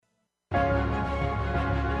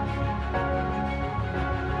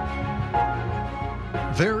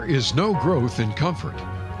There is no growth in comfort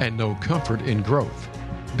and no comfort in growth.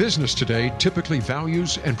 Business today typically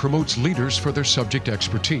values and promotes leaders for their subject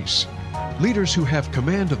expertise. Leaders who have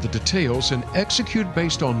command of the details and execute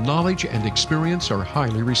based on knowledge and experience are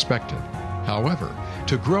highly respected. However,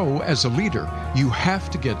 to grow as a leader, you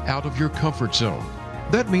have to get out of your comfort zone.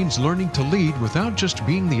 That means learning to lead without just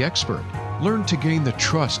being the expert. Learn to gain the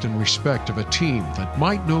trust and respect of a team that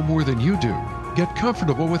might know more than you do. Get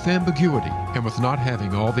comfortable with ambiguity and with not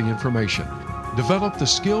having all the information. Develop the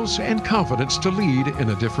skills and confidence to lead in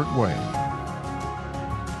a different way.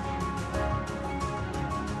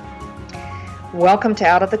 Welcome to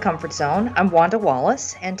Out of the Comfort Zone. I'm Wanda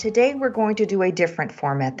Wallace, and today we're going to do a different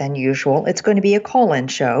format than usual. It's going to be a call-in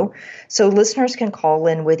show, so listeners can call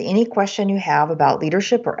in with any question you have about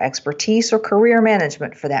leadership or expertise or career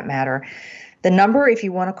management for that matter. The number, if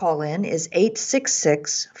you want to call in, is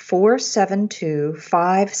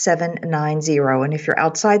 866-472-5790. And if you're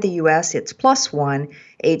outside the U.S., it's +1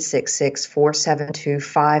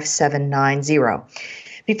 866-472-5790.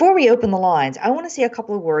 Before we open the lines, I want to say a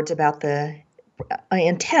couple of words about the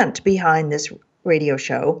intent behind this radio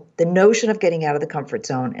show, the notion of getting out of the comfort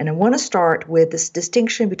zone. And I want to start with this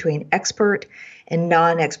distinction between expert and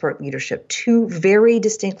non-expert leadership, two very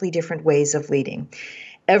distinctly different ways of leading.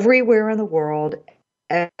 Everywhere in the world,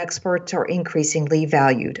 experts are increasingly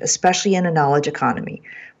valued, especially in a knowledge economy,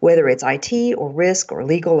 whether it's IT or risk or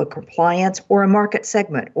legal or compliance or a market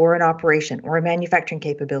segment or an operation or a manufacturing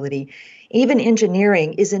capability. Even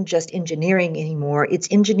engineering isn't just engineering anymore. It's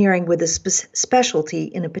engineering with a specialty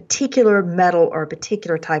in a particular metal or a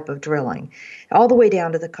particular type of drilling, all the way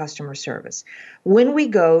down to the customer service. When we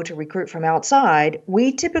go to recruit from outside,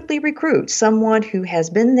 we typically recruit someone who has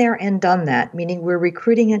been there and done that, meaning we're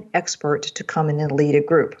recruiting an expert to come in and lead a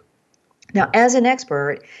group. Now, as an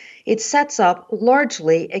expert, it sets up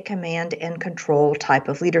largely a command and control type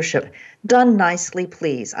of leadership. Done nicely,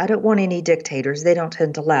 please. I don't want any dictators. They don't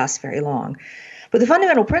tend to last very long. But the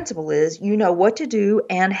fundamental principle is you know what to do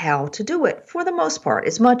and how to do it, for the most part,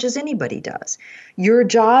 as much as anybody does. Your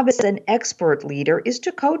job as an expert leader is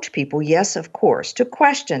to coach people, yes, of course, to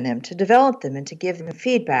question them, to develop them, and to give them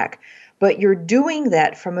feedback. But you're doing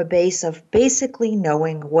that from a base of basically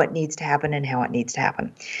knowing what needs to happen and how it needs to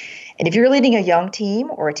happen. And if you're leading a young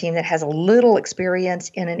team or a team that has a little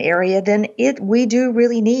experience in an area, then we do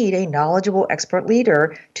really need a knowledgeable expert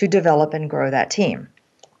leader to develop and grow that team.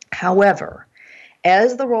 However,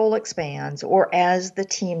 as the role expands or as the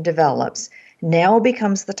team develops, now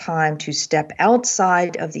becomes the time to step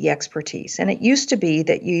outside of the expertise. And it used to be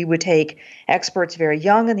that you would take experts very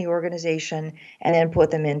young in the organization and then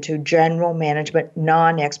put them into general management,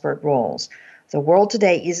 non-expert roles. The world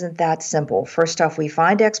today isn't that simple. First off, we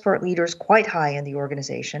find expert leaders quite high in the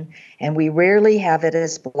organization, and we rarely have it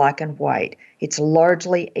as black and white. It's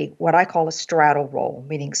largely what I call a straddle role,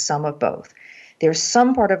 meaning some of both. There's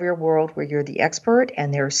some part of your world where you're the expert,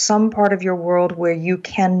 and there's some part of your world where you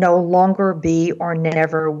can no longer be or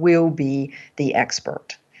never will be the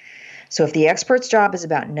expert. So if the expert's job is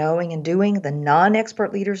about knowing and doing, the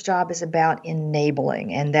non-expert leader's job is about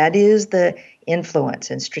enabling, and that is the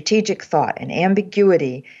influence and strategic thought and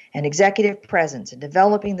ambiguity and executive presence and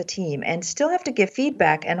developing the team, and still have to give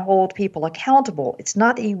feedback and hold people accountable. It's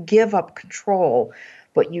not that you give up control,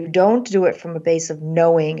 but you don't do it from a base of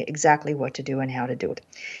knowing exactly what to do and how to do it.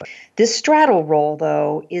 This straddle role,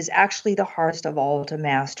 though, is actually the hardest of all to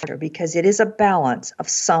master because it is a balance of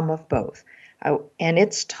some of both. And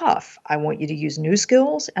it's tough. I want you to use new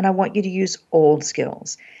skills and I want you to use old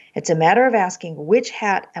skills. It's a matter of asking which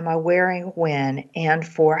hat am I wearing when and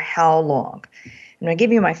for how long. I'm going to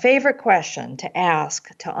give you my favorite question to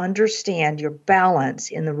ask to understand your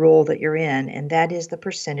balance in the role that you're in, and that is the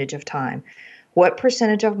percentage of time. What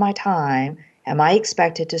percentage of my time am I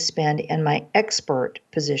expected to spend in my expert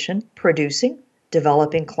position, producing,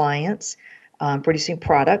 developing clients, producing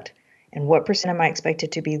product, and what percent am I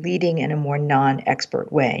expected to be leading in a more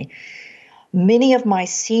non-expert way? Many of my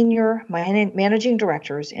senior managing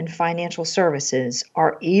directors in financial services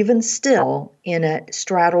are even still in a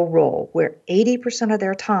straddle role where 80% of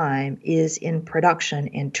their time is in production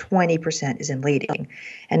and 20% is in leading.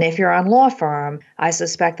 And if you're on law firm, I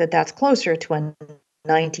suspect that that's closer to a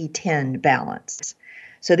 90-10 balance.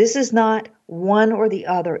 So this is not one or the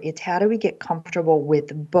other. It's how do we get comfortable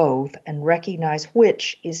with both and recognize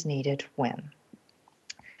which is needed when.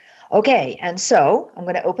 Okay, and so I'm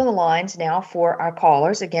going to open the lines now for our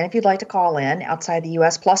callers. Again, if you'd like to call in outside the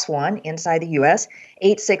U.S., +1, inside the U.S.,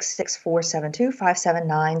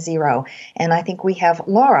 866-472-5790. And I think we have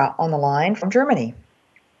Laura on the line from Germany.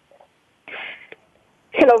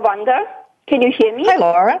 Hello, Wanda. Can you hear me? Hi,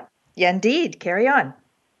 Laura. Yeah, indeed. Carry on.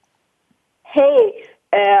 Hey,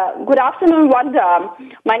 good afternoon, Wanda.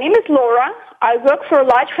 My name is Laura. I work for a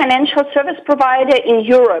large financial service provider in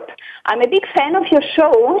Europe. I'm a big fan of your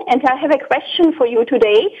show, and I have a question for you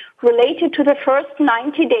today related to the first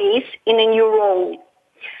 90 days in a new role.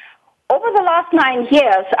 Over the last 9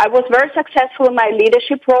 years, I was very successful in my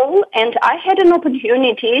leadership role, and I had an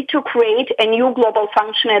opportunity to create a new global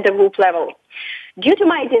function at the group level. Due to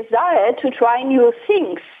my desire to try new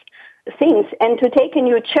things and to take a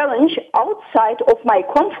new challenge outside of my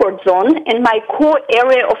comfort zone and my core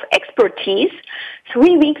area of expertise,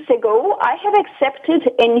 3 weeks ago, I have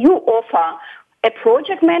accepted a new offer, a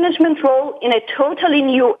project management role in a totally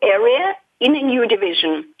new area, in a new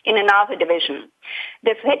division, in another division.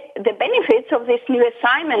 The benefits of this new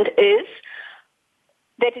assignment is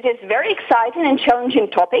that it is very exciting and challenging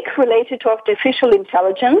topic related to artificial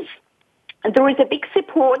intelligence. There is a big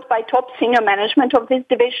support by top senior management of this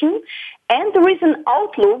division, and there is an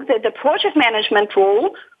outlook that the project management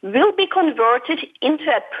role will be converted into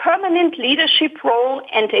a permanent leadership role,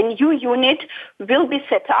 and a new unit will be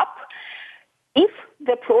set up if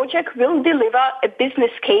the project will deliver a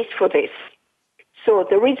business case for this. So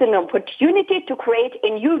there is an opportunity to create a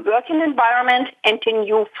new working environment and a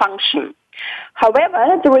new function.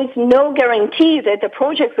 However, there is no guarantee that the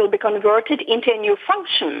project will be converted into a new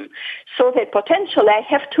function, so that potentially I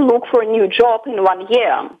have to look for a new job in 1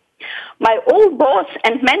 year. My old boss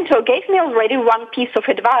and mentor gave me already one piece of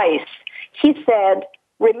advice. He said,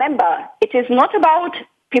 remember, it is not about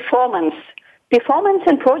performance. Performance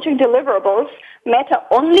and project deliverables matter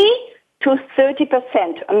only to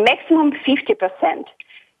 30%, a maximum 50%.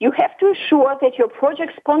 You have to ensure that your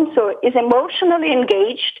project sponsor is emotionally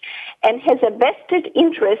engaged and has a vested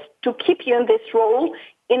interest to keep you in this role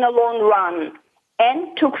in a long run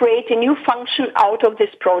and to create a new function out of this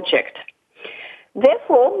project.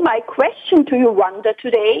 Therefore, my question to you, Wanda,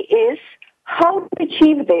 today is how to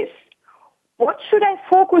achieve this? What should I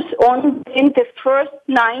focus on in the first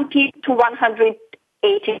 90 to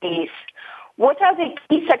 180 days? What are the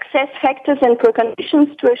key success factors and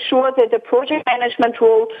preconditions to assure that the project management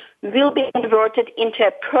role will be converted into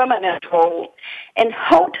a permanent role? And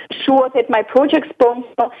how to ensure that my project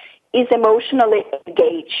sponsor is emotionally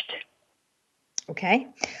engaged? Okay.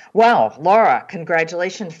 Well, Laura,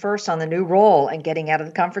 congratulations first on the new role and getting out of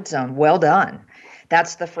the comfort zone. Well done.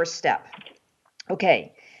 That's the first step.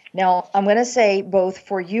 Okay. Now, I'm going to say both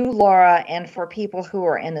for you, Laura, and for people who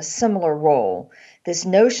are in a similar role, this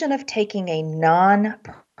notion of taking a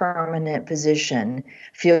non-permanent position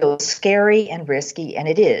feels scary and risky, and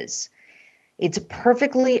it is. It's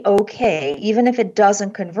perfectly okay, even if it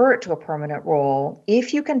doesn't convert to a permanent role,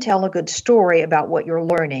 if you can tell a good story about what you're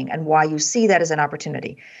learning and why you see that as an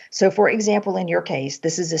opportunity. So, for example, in your case,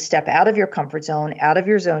 this is a step out of your comfort zone, out of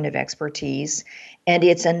your zone of expertise, and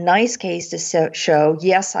it's a nice case to show,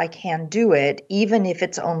 yes, I can do it, even if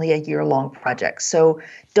it's only a year-long project. So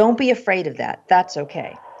don't be afraid of that. That's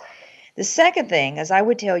okay. The second thing is I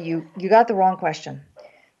would tell you, you got the wrong question.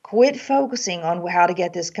 Quit focusing on how to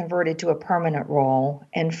get this converted to a permanent role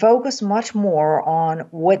and focus much more on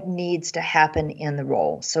what needs to happen in the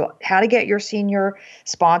role. So how to get your senior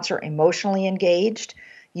sponsor emotionally engaged.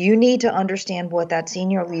 You need to understand what that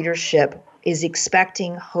senior leadership is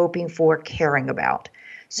expecting, hoping for, caring about.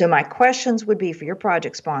 So my questions would be for your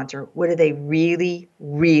project sponsor, what do they really,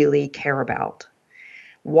 really care about?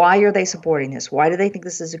 Why are they supporting this? Why do they think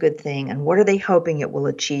this is a good thing? And what are they hoping it will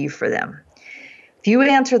achieve for them? If you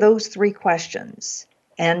answer those 3 questions,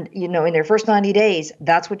 and in their first 90 days,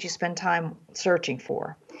 that's what you spend time searching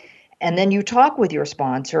for. And then you talk with your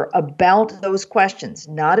sponsor about those questions,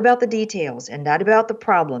 not about the details and not about the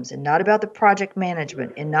problems and not about the project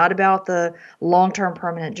management and not about the long-term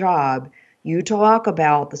permanent job. You talk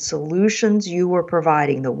about the solutions you are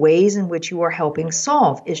providing, the ways in which you are helping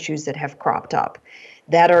solve issues that have cropped up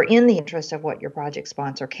that are in the interest of what your project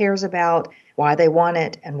sponsor cares about, why they want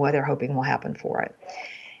it, and what they're hoping will happen for it.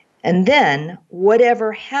 And then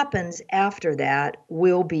whatever happens after that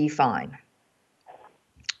will be fine.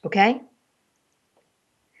 Okay?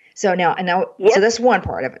 So now, Yes. So that's one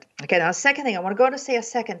part of it. Okay, now the second thing, I want to go to say a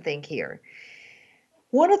second thing here.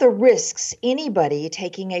 One of the risks anybody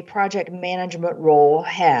taking a project management role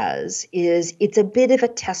has is it's a bit of a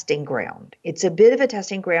testing ground. It's a bit of a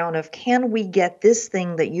testing ground of, can we get this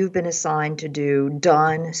thing that you've been assigned to do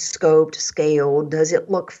done, scoped, scaled? Does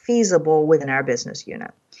it look feasible within our business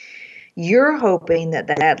unit? You're hoping that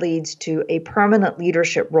that leads to a permanent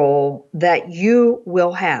leadership role that you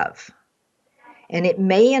will have. And it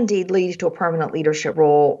may indeed lead to a permanent leadership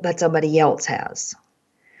role that somebody else has.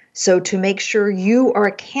 So to make sure you are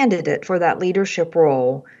a candidate for that leadership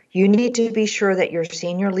role, you need to be sure that your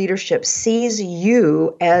senior leadership sees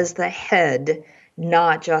you as the head,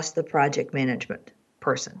 not just the project management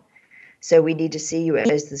person. So we need to see you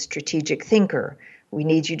as the strategic thinker. We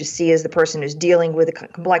need you to see as the person who's dealing with the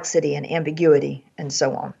complexity and ambiguity and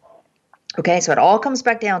so on. Okay, so it all comes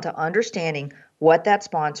back down to understanding what that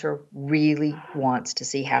sponsor really wants to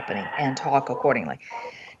see happening and talk accordingly.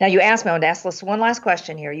 Now, you asked me, I want to ask this one last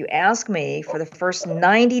question here. You asked me for the first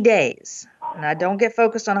 90 days, and I don't get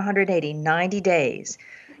focused on 180, 90 days.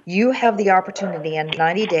 You have the opportunity in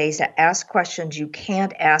 90 days to ask questions you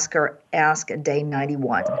can't ask at day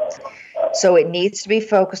 91. So it needs to be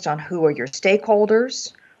focused on who are your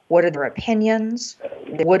stakeholders, what are their opinions,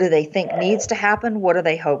 what do they think needs to happen, what do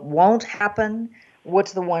they hope won't happen,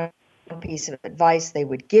 what's the one piece of advice they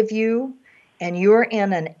would give you, and you're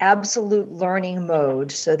in an absolute learning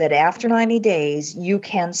mode so that after 90 days, you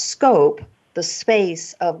can scope the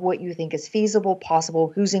space of what you think is feasible,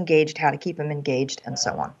 possible, who's engaged, how to keep them engaged, and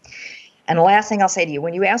so on. And the last thing I'll say to you,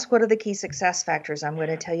 when you ask what are the key success factors, I'm going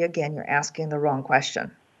to tell you again, you're asking the wrong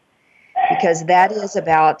question. Because that is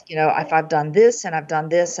about, if I've done this and I've done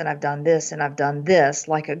this and I've done this and I've done this,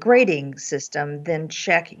 like a grading system, then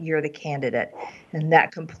check, you're the candidate. And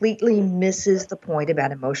that completely misses the point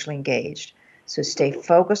about emotionally engaged. So stay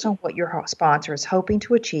focused on what your sponsor is hoping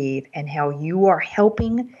to achieve and how you are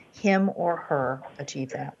helping him or her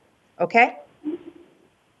achieve that. Okay?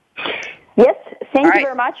 Yes, thank you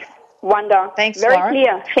very much, Wanda. Thanks, very Laura.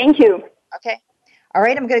 Clear. Thank you. Okay. All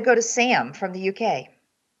right, I'm going to go to Sam from the UK.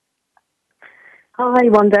 Hi,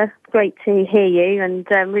 Wanda. Great to hear you, and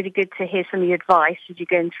really good to hear some of your advice as you're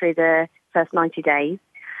going through the first 90 days.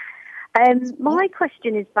 My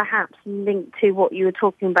question is perhaps linked to what you were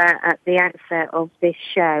talking about at the outset of this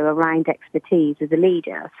show around expertise as a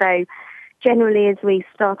leader. So generally, as we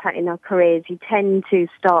start out in our careers, you tend to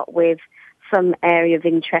start with some area of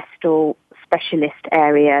interest or specialist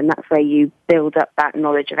area, and that's where you build up that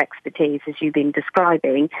knowledge of expertise as you've been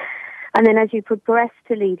describing. And then as you progress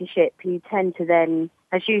to leadership, you tend to then,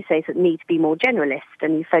 as you say, sort of need to be more generalist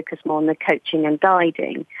and you focus more on the coaching and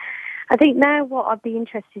guiding. I think now what I'd be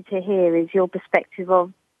interested to hear is your perspective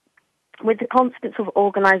of, with the constant sort of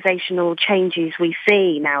organisational changes we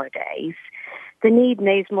see nowadays, the need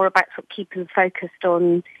now is more about sort of keeping focused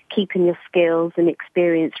on keeping your skills and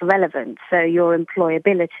experience relevant, so your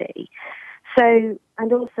employability. So,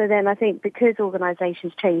 and also then I think because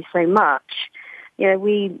organisations change so much,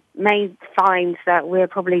 we may find that we're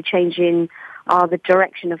probably changing the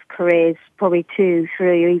direction of careers probably 2,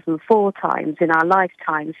 3, or even 4 times in our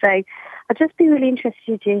lifetime. So I'd just be really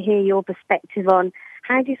interested to hear your perspective on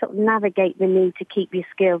how do you sort of navigate the need to keep your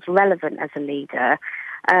skills relevant as a leader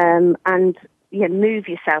and move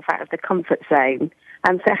yourself out of the comfort zone.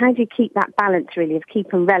 So how do you keep that balance really of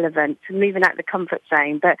keeping relevant and moving out of the comfort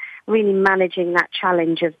zone, but really managing that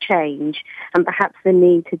challenge of change and perhaps the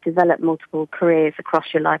need to develop multiple careers across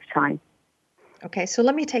your lifetime? Okay, so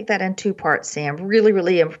let me take that in 2 parts, Sam. Really,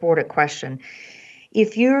 really important question.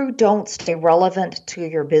 If you don't stay relevant to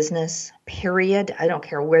your business, period, I don't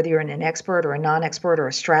care whether you're an expert or a non-expert or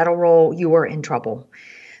a straddle role, you are in trouble.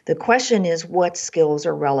 The question is what skills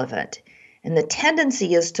are relevant. And the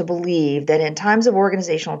tendency is to believe that in times of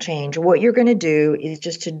organizational change, what you're going to do is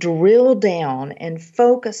just to drill down and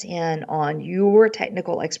focus in on your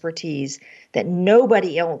technical expertise that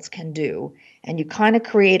nobody else can do. And you kind of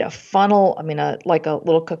create a funnel, like a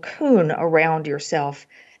little cocoon around yourself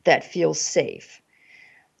that feels safe.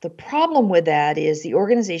 The problem with that is the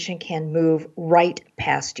organization can move right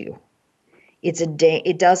past you.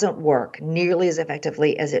 It doesn't work nearly as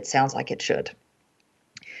effectively as it sounds like it should.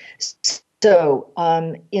 So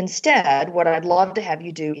instead, what I'd love to have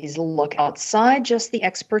you do is look outside just the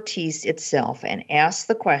expertise itself and ask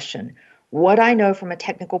the question, what I know from a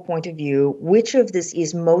technical point of view, which of this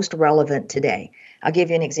is most relevant today? I'll give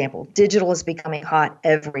you an example. Digital is becoming hot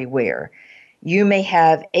everywhere. You may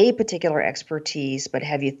have a particular expertise, but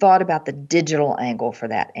have you thought about the digital angle for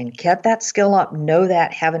that and get that skill up, know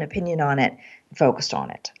that, have an opinion on it, focused on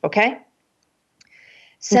it, okay?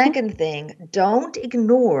 Second thing, don't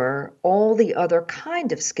ignore all the other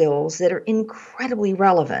kind of skills that are incredibly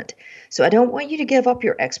relevant. So I don't want you to give up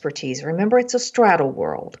your expertise. Remember, it's a straddle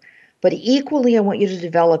world. But equally, I want you to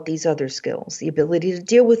develop these other skills, the ability to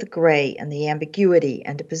deal with the gray and the ambiguity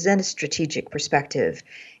and to present a strategic perspective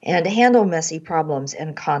and to handle messy problems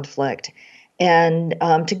and conflict and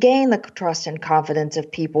to gain the trust and confidence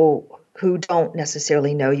of people who don't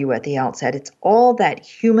necessarily know you at the outset. It's all that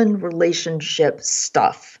human relationship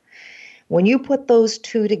stuff. When you put those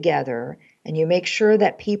 2 together, and you make sure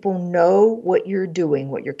that people know what you're doing,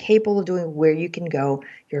 what you're capable of doing, where you can go,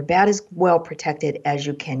 you're about as well protected as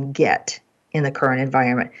you can get in the current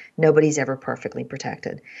environment. Nobody's ever perfectly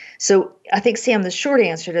protected. So I think, Sam, the short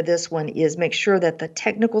answer to this one is make sure that the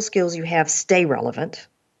technical skills you have stay relevant.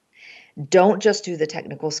 Don't just do the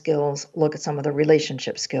technical skills, look at some of the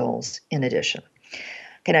relationship skills in addition.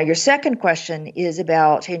 Okay, now your second question is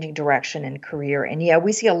about changing direction in career. And yeah,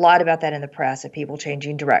 we see a lot about that in the press of people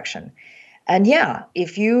changing direction. And yeah,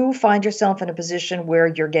 if you find yourself in a position where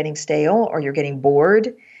you're getting stale or you're getting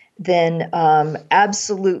bored, then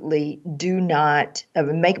absolutely do not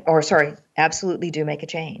absolutely do make a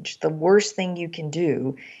change. The worst thing you can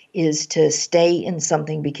do is to stay in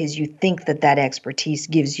something because you think that that expertise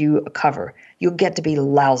gives you a cover. You'll get to be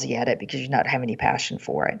lousy at it because you not have any passion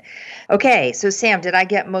for it. Okay, so Sam, did I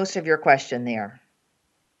get most of your question there?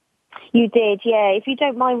 You did, yeah. If you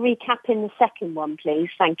don't mind recapping the second one, please.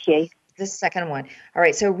 Thank you. The second one. All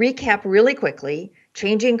right, so recap really quickly.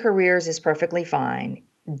 Changing careers is perfectly fine.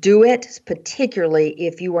 Do it, particularly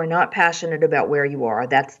if you are not passionate about where you are.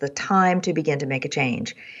 That's the time to begin to make a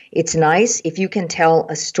change. It's nice if you can tell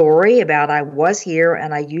a story about I was here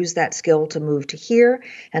and I used that skill to move to here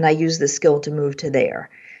and I used the skill to move to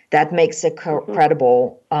there. That makes a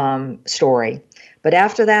credible story. But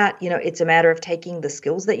after that, it's a matter of taking the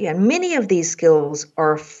skills that you have. Many of these skills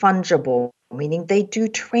are fungible, meaning they do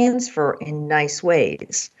transfer in nice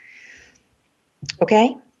ways.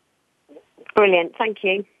 Okay? Brilliant. Thank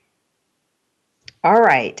you. All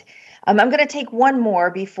right. I'm going to take one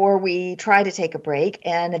more before we try to take a break,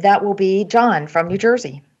 and that will be John from New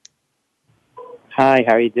Jersey. Hi,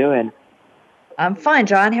 how are you doing? I'm fine,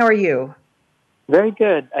 John. How are you? Very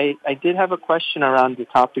good. I did have a question around the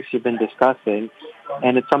topics you've been discussing,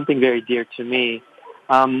 and it's something very dear to me.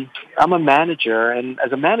 I'm a manager, and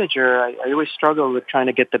as a manager, I always struggle with trying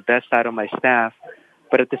to get the best out of my staff,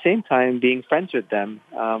 but at the same time, being friends with them,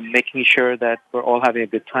 making sure that we're all having a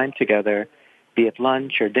good time together, be it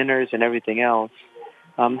lunch or dinners and everything else.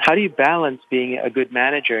 How do you balance being a good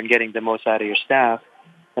manager and getting the most out of your staff,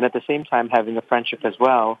 and at the same time having a friendship as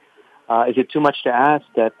well? Is it too much to ask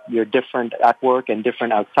that you're different at work and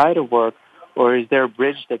different outside of work, or is there a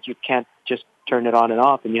bridge that you can't just turn it on and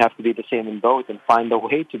off and you have to be the same in both and find a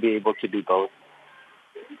way to be able to do both?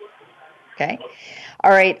 Okay.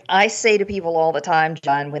 All right. I say to people all the time,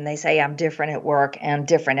 John, when they say I'm different at work and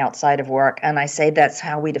different outside of work, and I say that's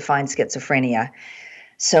how we define schizophrenia.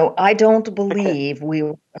 So I don't believe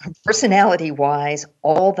we, personality-wise,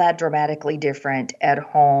 all that dramatically different at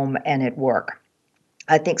home and at work.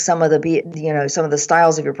 I think some of the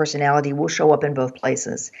styles of your personality will show up in both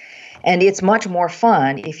places. And it's much more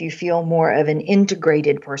fun if you feel more of an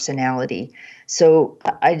integrated personality. So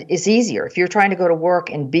it's easier. If you're trying to go to work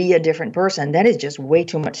and be a different person, that is just way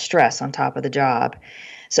too much stress on top of the job.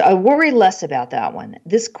 So I worry less about that one.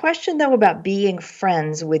 This question, though, about being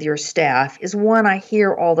friends with your staff is one I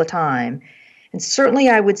hear all the time. And certainly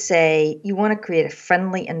I would say you want to create a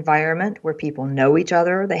friendly environment where people know each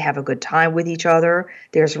other, they have a good time with each other,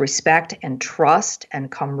 there's respect and trust and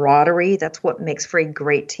camaraderie. That's what makes for a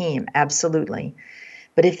great team, absolutely.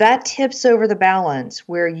 But if that tips over the balance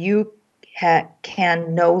where you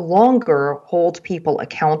can no longer hold people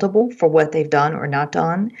accountable for what they've done or not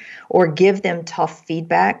done, or give them tough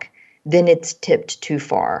feedback, then it's tipped too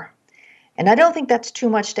far. And I don't think that's too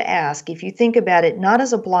much to ask if you think about it not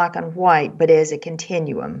as a black and white, but as a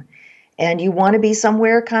continuum. And you want to be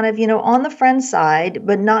somewhere kind of, on the friend side,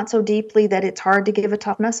 but not so deeply that it's hard to give a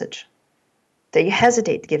tough message, that you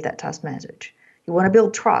hesitate to give that tough message. You want to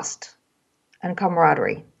build trust and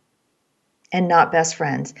camaraderie and not best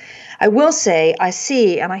friends. I will say I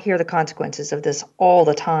see and I hear the consequences of this all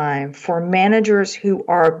the time for managers who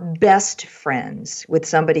are best friends with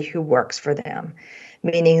somebody who works for them,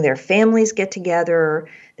 meaning their families get together,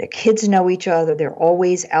 their kids know each other, they're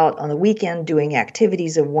always out on the weekend doing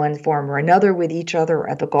activities of one form or another with each other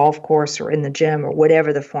at the golf course or in the gym or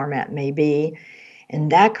whatever the format may be.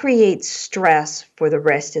 And that creates stress for the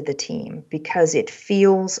rest of the team because it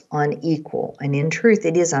feels unequal. And in truth,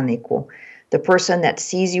 it is unequal. The person that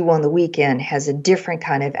sees you on the weekend has a different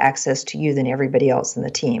kind of access to you than everybody else in the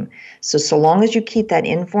team. So long as you keep that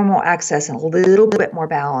informal access and a little bit more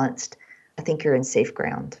balanced, I think you're in safe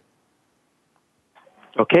ground.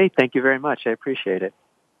 Okay, thank you very much. I appreciate it.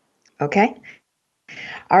 Okay.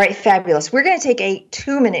 All right, fabulous. We're going to take a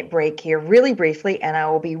 2-minute break here really briefly, and I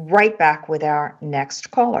will be right back with our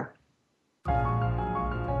next caller.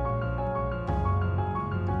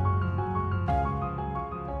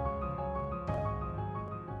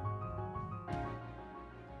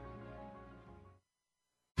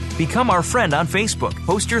 Become our friend on Facebook.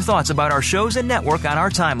 Post your thoughts about our shows and network on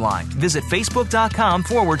our timeline. Visit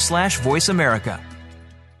facebook.com/Voice America.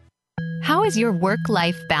 How is your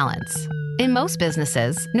work-life balance? In most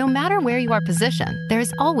businesses, no matter where you are positioned, there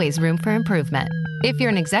is always room for improvement. If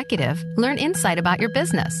you're an executive, learn insight about your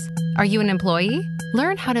business. Are you an employee?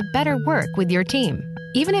 Learn how to better work with your team.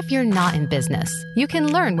 Even if you're not in business, you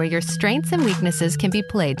can learn where your strengths and weaknesses can be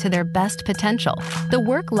played to their best potential. The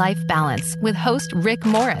Work-Life Balance with host Rick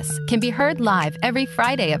Morris can be heard live every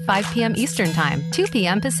Friday at 5 p.m. Eastern Time, 2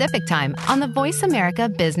 p.m. Pacific Time on the Voice America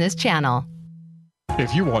Business Channel.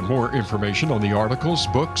 If you want more information on the articles,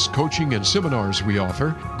 books, coaching, and seminars we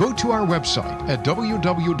offer, go to our website at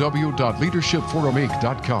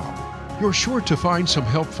www.leadershipforuminc.com. You're sure to find some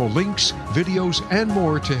helpful links, videos, and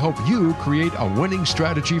more to help you create a winning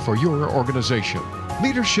strategy for your organization.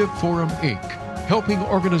 Leadership Forum, Inc., helping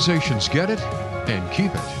organizations get it and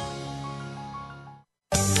keep it.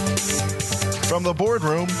 From the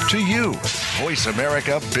boardroom to you, Voice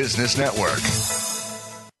America Business Network.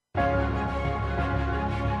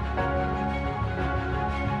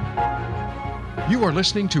 You are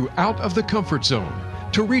listening to Out of the Comfort Zone.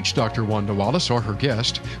 To reach Dr. Wanda Wallace or her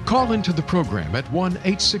guest, call into the program at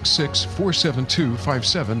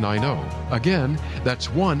 1-866-472-5790. Again, that's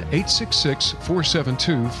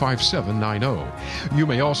 1-866-472-5790. You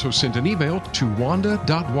may also send an email to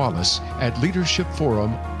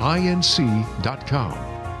wanda.wallace@leadershipforuminc.com.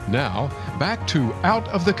 Now, back to Out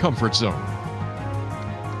of the Comfort Zone.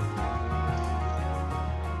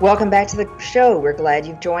 Welcome back to the show. We're glad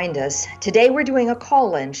you've joined us. Today we're doing a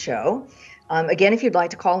call-in show. Again, if you'd like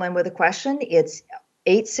to call in with a question, it's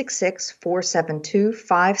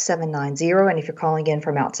 866-472-5790. And if you're calling in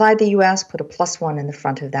from outside the U.S., put a +1 in the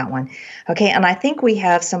front of that one. Okay, and I think we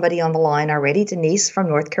have somebody on the line already, Denise from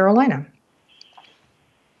North Carolina.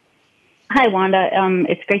 Hi, Wanda.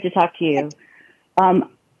 It's great to talk to you. Likewise.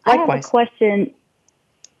 I have a question.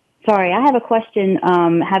 Sorry, I have a question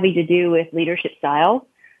having to do with leadership style.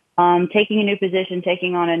 Taking a new position,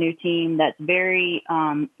 taking on a new team that's very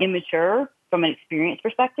immature from an experience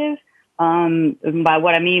perspective. By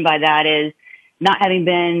what I mean by that is not having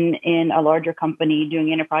been in a larger company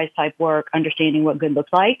doing enterprise type work, understanding what good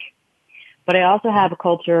looks like. But I also have a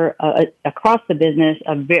culture across the business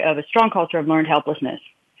of a strong culture of learned helplessness.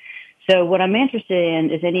 So what I'm interested in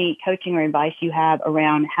is any coaching or advice you have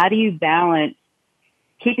around how do you balance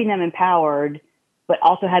keeping them empowered, but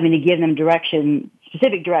also having to give them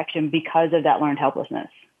specific direction because of that learned helplessness.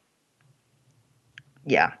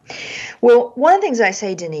 Yeah. Well, one of the things I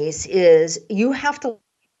say, Denise, is you have to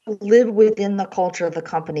live within the culture of the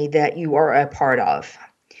company that you are a part of.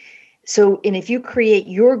 So, and if you create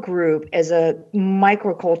your group as a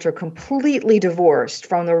microculture completely divorced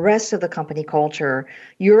from the rest of the company culture,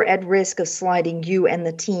 you're at risk of sliding you and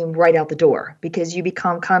the team right out the door because you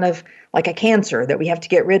become kind of like a cancer that we have to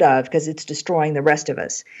get rid of because it's destroying the rest of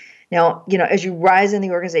us. Now, as you rise in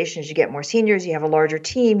the organization, as you get more seniors, you have a larger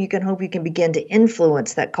team, you can hope you can begin to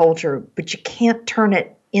influence that culture, but you can't turn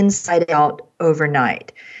it inside out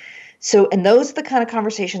overnight. So, and those are the kind of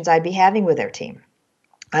conversations I'd be having with their team.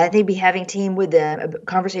 I'd be having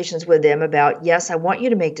conversations with them about, yes, I want you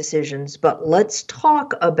to make decisions, but let's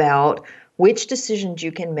talk about which decisions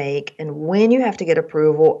you can make and when you have to get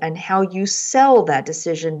approval and how you sell that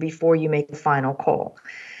decision before you make the final call.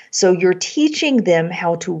 So you're teaching them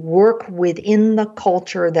how to work within the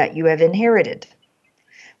culture that you have inherited,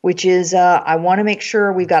 which is I want to make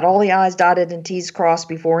sure we've got all the I's dotted and T's crossed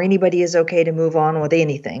before anybody is okay to move on with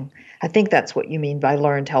anything. I think that's what you mean by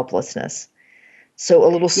learned helplessness. So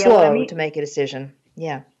a little slow to make a decision.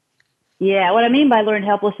 Yeah. Yeah. What I mean by learned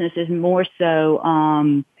helplessness is more so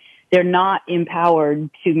they're not empowered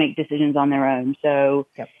to make decisions on their own. So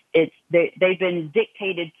they've been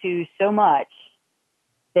dictated to so much.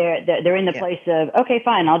 They're in the place of, okay,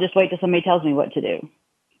 fine, I'll just wait till somebody tells me what to do.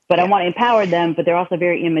 But I want to empower them, but they're also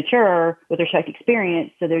very immature with respect to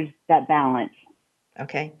experience, so there's that balance.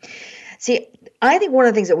 Okay. See, I think one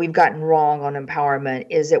of the things that we've gotten wrong on empowerment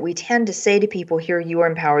is that we tend to say to people, here, you are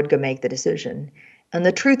empowered, go make the decision. And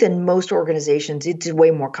the truth in most organizations, it's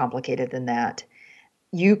way more complicated than that.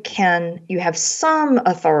 You have some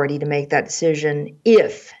authority to make that decision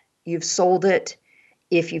if you've sold it,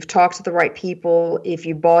 if you've talked to the right people, if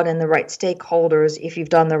you bought in the right stakeholders, if you've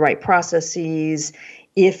done the right processes,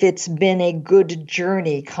 if it's been a good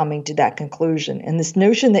journey coming to that conclusion. And this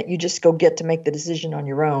notion that you just go get to make the decision on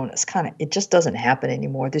your own, it just doesn't happen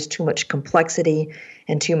anymore. There's too much complexity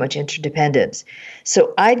and too much interdependence.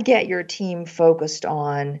 So I'd get your team focused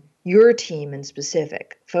on your team in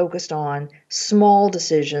specific, focused on small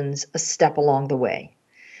decisions a step along the way.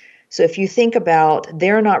 So if you think about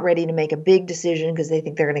they're not ready to make a big decision because they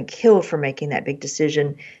think they're going to kill for making that big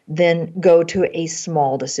decision, then go to a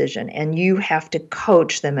small decision. And you have to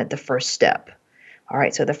coach them at the first step. All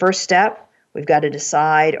right, so the first step, we've got to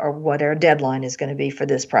decide what our deadline is going to be for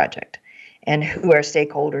this project and who our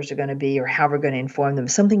stakeholders are going to be or how we're going to inform them.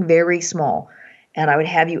 Something very small. And I would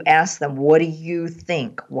have you ask them, what do you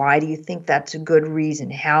think? Why do you think that's a good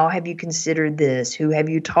reason? How have you considered this? Who have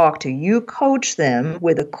you talked to? You coach them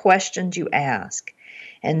with the questions you ask.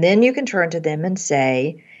 And then you can turn to them and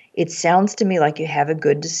say, it sounds to me like you have a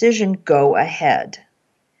good decision. Go ahead.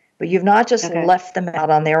 But you've not just left them out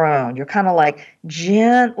on their own. You're kind of like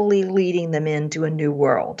gently leading them into a new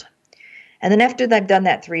world. And then after they've done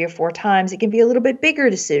that 3 or 4 times, it can be a little bit bigger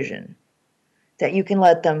decision that you can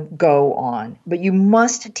let them go on. But you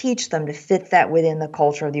must teach them to fit that within the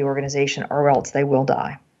culture of the organization or else they will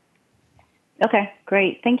die. Okay,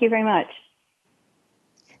 great. Thank you very much.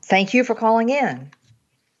 Thank you for calling in.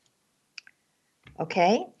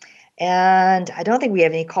 Okay, and I don't think we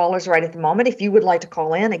have any callers right at the moment. If you would like to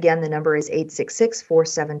call in, again, the number is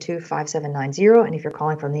 866-472-5790. And if you're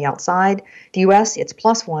calling from the outside the U.S., it's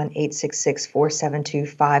 +1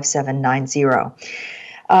 866-472-5790.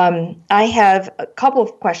 I have a couple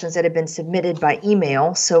of questions that have been submitted by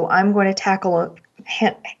email, so I'm going to tackle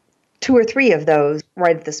 2 or 3 of those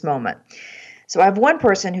right at this moment. So I have one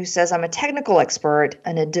person who says, I'm a technical expert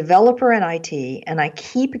and a developer in IT, and I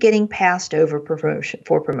keep getting passed over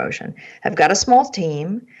for promotion. I've got a small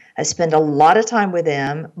team. I spend a lot of time with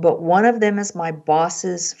them, but one of them is my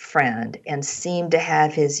boss's friend and seemed to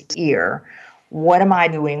have his ear. What am I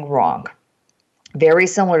doing wrong? Very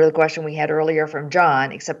similar to the question we had earlier from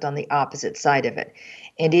John, except on the opposite side of it.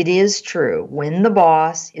 And it is true. When the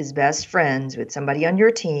boss is best friends with somebody on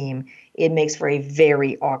your team, it makes for a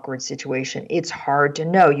very awkward situation. It's hard to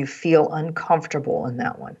know. You feel uncomfortable in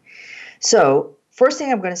that one. So first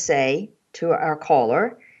thing I'm going to say to our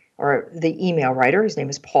caller or the email writer, his name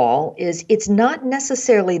is Paul, is it's not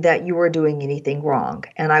necessarily that you are doing anything wrong.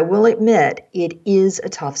 And I will admit it is a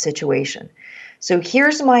tough situation. So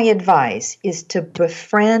here's my advice, is to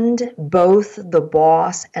befriend both the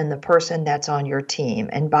boss and the person that's on your team.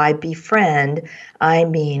 And by befriend, I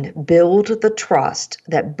mean build the trust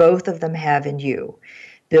that both of them have in you.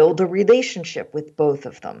 Build a relationship with both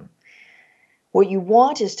of them. What you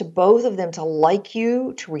want is to both of them to like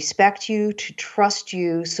you, to respect you, to trust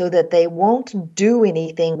you so that they won't do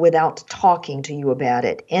anything without talking to you about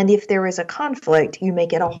it. And if there is a conflict, you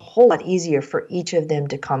make it a whole lot easier for each of them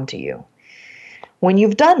to come to you. When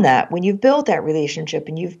you've done that, when you've built that relationship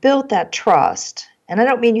and you've built that trust, and I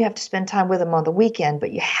don't mean you have to spend time with them on the weekend,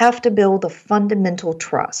 but you have to build the fundamental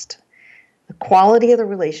trust, the quality of the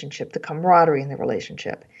relationship, the camaraderie in the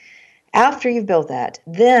relationship. After you've built that,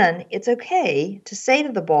 then it's okay to say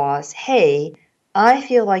to the boss, hey, I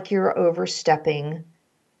feel like you're overstepping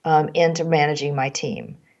into managing my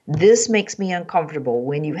team. This makes me uncomfortable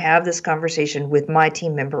when you have this conversation with my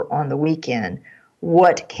team member on the weekend.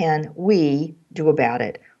 What can we do about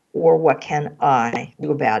it? Or what can I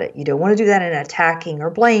do about it? You don't want to do that in attacking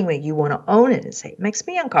or blaming. You want to own it and say, it makes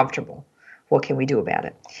me uncomfortable. What can we do about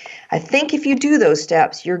it? I think if you do those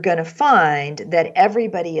steps, you're going to find that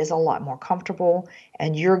everybody is a lot more comfortable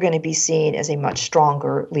and you're going to be seen as a much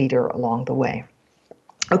stronger leader along the way.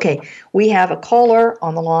 Okay, we have a caller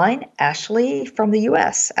on the line, Ashley from the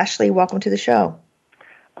U.S. Ashley, welcome to the show.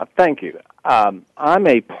 Thank you. I'm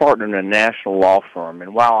a partner in a national law firm,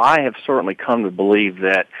 and while I have certainly come to believe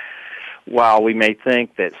that while we may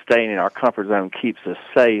think that staying in our comfort zone keeps us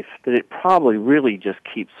safe, that it probably really just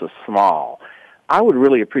keeps us small. I would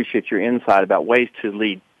really appreciate your insight about ways to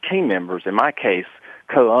lead team members, in my case,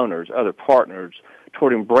 co-owners, other partners,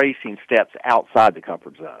 toward embracing steps outside the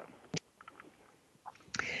comfort zone.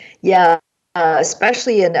 Yeah.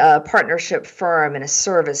 Especially in a partnership firm and a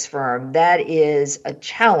service firm, that is a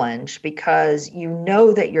challenge because you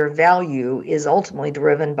know that your value is ultimately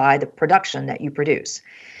driven by the production that you produce.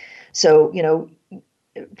 So,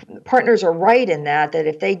 partners are right in that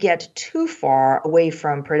if they get too far away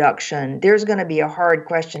from production, there's going to be a hard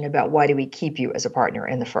question about why do we keep you as a partner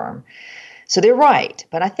in the firm. So they're right,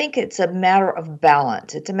 but I think it's a matter of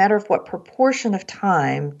balance. It's a matter of what proportion of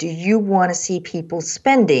time do you want to see people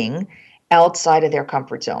spending outside of their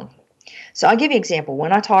comfort zone. So I'll give you an example.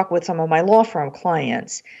 When I talk with some of my law firm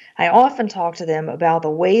clients, I often talk to them about the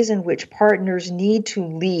ways in which partners need to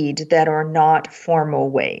lead that are not formal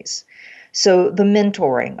ways. So the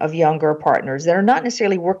mentoring of younger partners that are not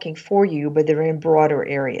necessarily working for you, but they're in broader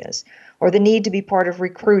areas. or the need to be part of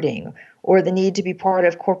recruiting, or the need to be part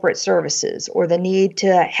of corporate services, or the need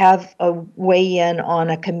to have a weigh in on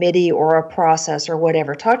a committee or a process or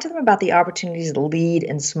whatever. Talk to them about the opportunities to lead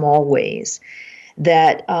in small ways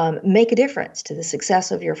that make a difference to the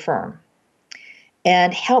success of your firm.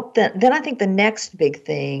 And help them. Then I think the next big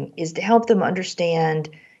thing is to help them understand,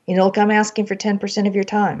 look, I'm asking for 10% of your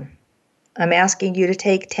time. I'm asking you to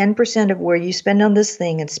take 10% of where you spend on this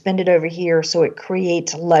thing and spend it over here so it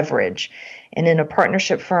creates leverage. And in a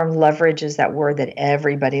partnership firm, leverage is that word that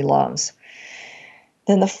everybody loves.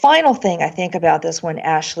 Then the final thing I think about this one,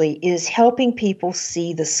 Ashley, is helping people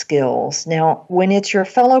see the skills. Now, when it's your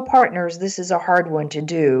fellow partners, this is a hard one to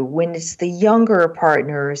do. When it's the younger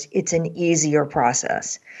partners, it's an easier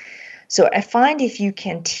process. So I find if you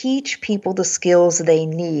can teach people the skills they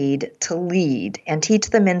need to lead and teach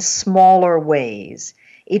them in smaller ways,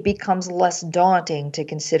 it becomes less daunting to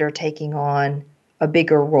consider taking on a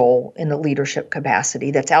bigger role in a leadership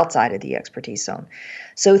capacity that's outside of the expertise zone.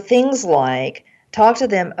 So things like talk to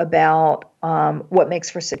them about what makes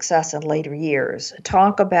for success in later years.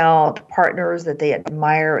 Talk about partners that they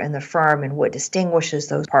admire in the firm and what distinguishes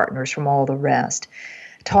those partners from all the rest.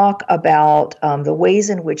 Talk about the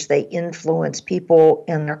ways in which they influence people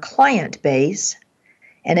in their client base,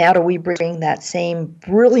 and how do we bring that same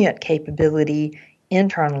brilliant capability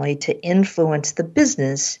internally to influence the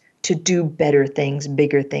business to do better things,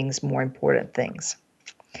 bigger things, more important things.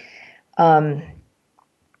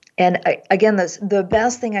 And again, the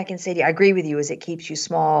best thing I can say to you, I agree with you, is it keeps you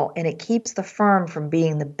small and it keeps the firm from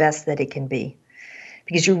being the best that it can be.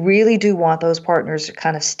 Because you really do want those partners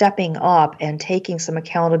kind of stepping up and taking some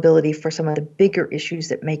accountability for some of the bigger issues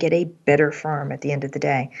that make it a better firm at the end of the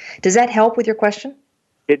day. Does that help with your question?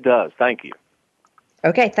 It does. Thank you.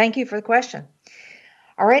 Okay, thank you for the question.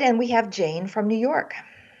 All right, and we have Jane from New York.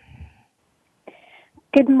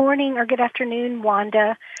 Good morning or good afternoon,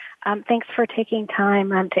 Wanda. Thanks for taking time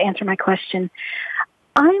to answer my question.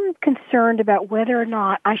 I'm concerned about whether or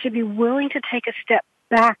not I should be willing to take a step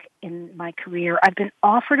back in my career. I've been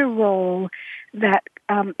offered a role that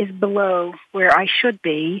is below where I should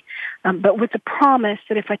be, but with the promise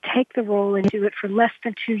that if I take the role and do it for less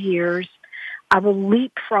than 2 years, I will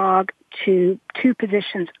leapfrog to 2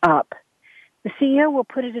 positions up. The CEO will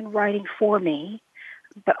put it in writing for me,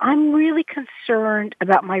 but I'm really concerned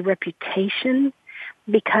about my reputation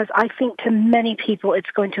because I think to many people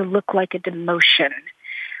it's going to look like a demotion.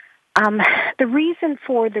 The reason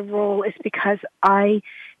for the role is because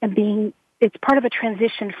it's part of a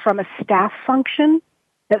transition from a staff function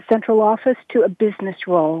at central office to a business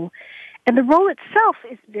role. And the role itself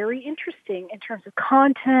is very interesting in terms of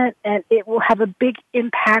content, and it will have a big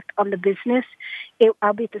impact on the business.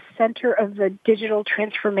 I'll be at the center of the digital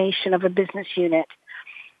transformation of a business unit.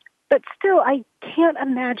 But still, I can't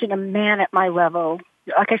imagine a man at my level.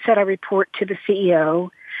 Like I said, I report to the CEO.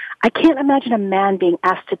 I can't imagine a man being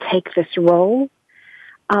asked to take this role.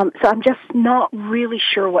 So I'm just not really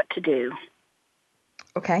sure what to do.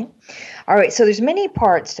 Okay. All right. So there's many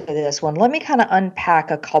parts to this one. Let me kind of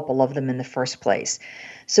unpack a couple of them in the first place.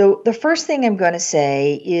 So the first thing I'm going to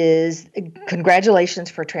say is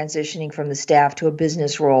congratulations for transitioning from the staff to a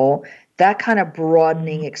business role. That kind of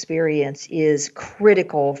broadening experience is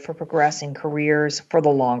critical for progressing careers for the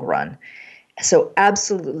long run. So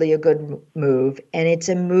absolutely a good move. And it's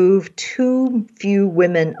a move too few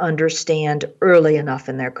women understand early enough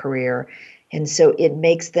in their career. And so it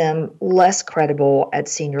makes them less credible at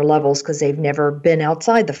senior levels because they've never been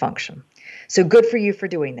outside the function. So good for you for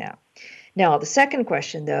doing that. Now, the second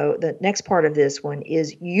question, though, the next part of this one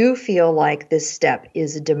is you feel like this step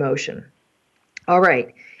is a demotion. All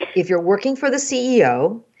right. If you're working for the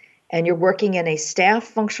CEO and you're working in a staff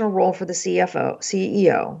functional role for the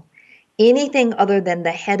CEO, anything other than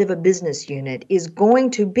the head of a business unit is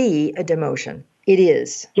going to be a demotion. It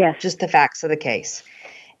is. Yes. Just the facts of the case.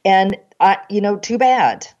 And, too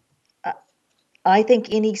bad. I think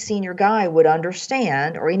any senior guy would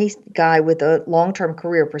understand, or any guy with a long-term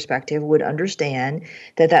career perspective would understand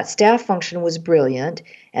that staff function was brilliant,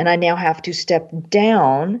 and I now have to step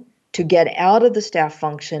down to get out of the staff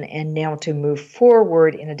function and now to move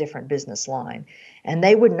forward in a different business line. And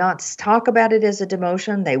they would not talk about it as a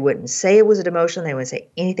demotion. They wouldn't say it was a demotion. They wouldn't say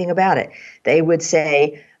anything about it. They would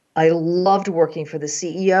say, I loved working for the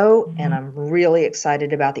CEO, and I'm really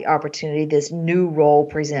excited about the opportunity this new role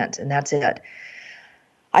presents, and that's it.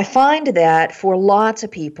 I find that for lots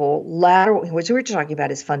of people, lateral, which we're talking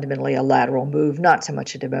about is fundamentally a lateral move, not so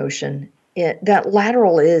much a demotion. That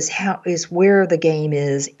lateral is where the game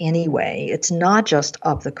is anyway. It's not just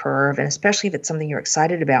up the curve, and especially if it's something you're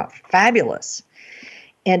excited about, fabulous.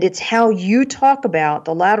 And it's how you talk about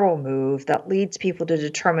the lateral move that leads people to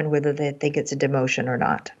determine whether they think it's a demotion or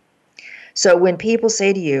not. So when people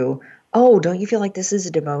say to you, oh, don't you feel like this is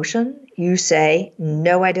a demotion? You say,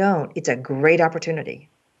 no, I don't. It's a great opportunity.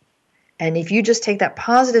 And if you just take that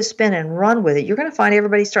positive spin and run with it, you're going to find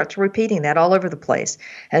everybody starts repeating that all over the place.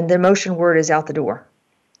 And the demotion word is out the door.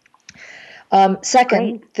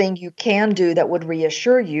 Second thing you can do that would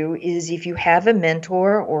reassure you is if you have a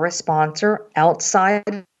mentor or a sponsor outside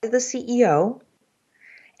of the CEO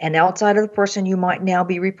and outside of the person you might now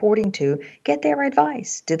be reporting to, get their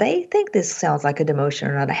advice. Do they think this sounds like a demotion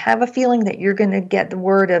or not? I have a feeling that you're going to get the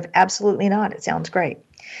word of absolutely not. It sounds great.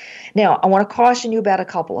 Now, I want to caution you about a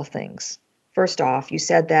couple of things. First off, you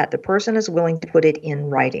said that the person is willing to put it in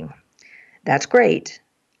writing. That's great,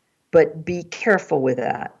 but be careful with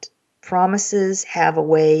that. Promises have a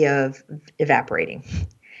way of evaporating.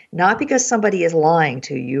 Not because somebody is lying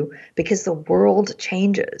to you, because the world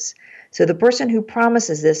changes. So the person who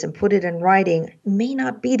promises this and put it in writing may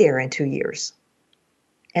not be there in 2 years.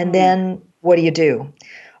 And then what do?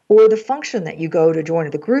 Or the function that you go to join, or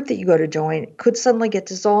the group that you go to join, could suddenly get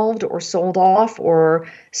dissolved or sold off or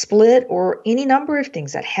split or any number of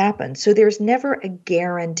things that happen. So there's never a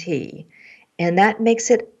guarantee. And that makes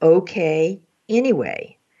it okay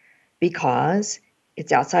anyway, because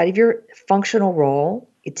it's outside of your functional role.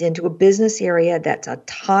 It's into a business area that's a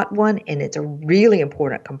taut one, and it's a really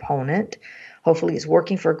important component. Hopefully it's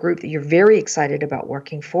working for a group that you're very excited about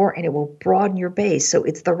working for, and it will broaden your base. So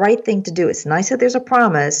it's the right thing to do. It's nice that there's a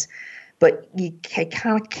promise, but you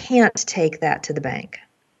kind of can't take that to the bank.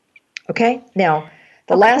 Okay? Now,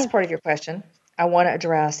 the last part of your question I want to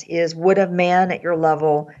address is, would a man at your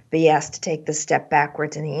level be asked to take the step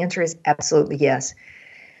backwards? And the answer is absolutely yes.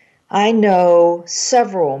 I know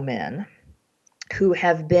several men who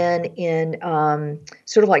have been in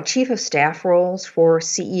sort of like chief of staff roles for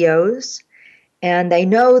CEOs, and they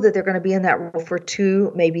know that they're going to be in that role for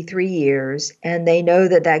 2, maybe 3 years, and they know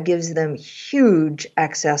that that gives them huge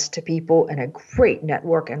access to people and a great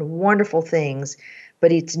network and wonderful things,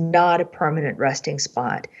 but it's not a permanent resting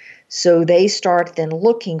spot. So they start then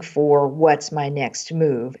looking for what's my next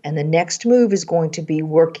move, and the next move is going to be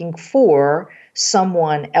working for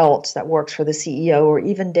someone else that works for the CEO or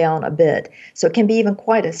even down a bit. So it can be even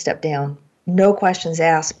quite a step down. No questions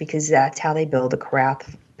asked, because that's how they build the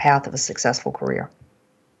path of a successful career.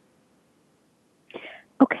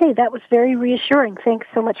 Okay, that was very reassuring. Thanks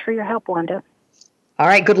so much for your help, Wanda. All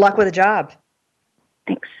right, good luck with the job.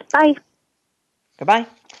 Thanks. Bye. Goodbye.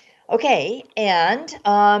 Okay, and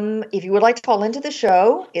if you would like to call into the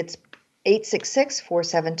show, it's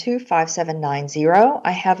 866-472-5790.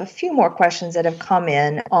 I have a few more questions that have come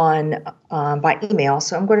in on by email,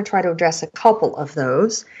 so I'm going to try to address a couple of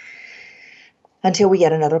those until we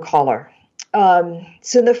get another caller.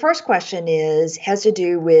 So the first question has to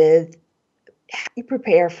do with how you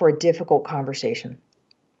prepare for a difficult conversation.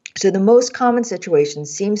 So the most common situation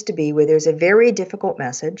seems to be where there's a very difficult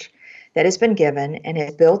message that has been given and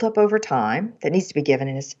has built up over time, that needs to be given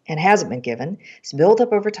and hasn't been given. It's built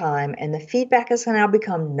up over time, and the feedback has now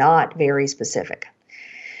become not very specific.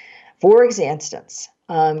 For instance,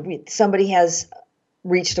 somebody has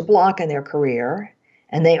reached a block in their career,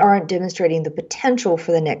 and they aren't demonstrating the potential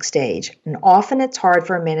for the next stage. And often it's hard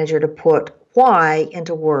for a manager to put why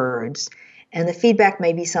into words, and the feedback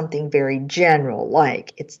may be something very general,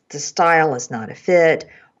 like the style is not a fit,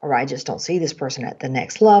 or I just don't see this person at the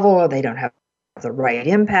next level, or they don't have the right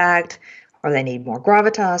impact, or they need more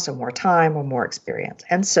gravitas or more time or more experience.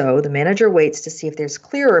 And so the manager waits to see if there's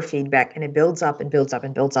clearer feedback, and it builds up and builds up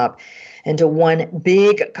and builds up into one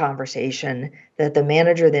big conversation that the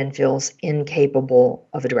manager then feels incapable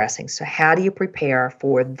of addressing. So how do you prepare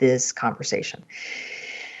for this conversation?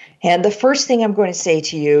 And the first thing I'm going to say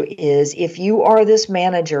to you is, if you are this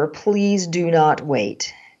manager, please do not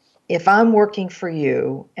wait. If I'm working for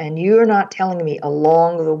you and you're not telling me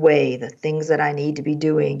along the way the things that I need to be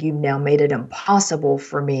doing, you've now made it impossible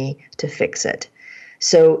for me to fix it.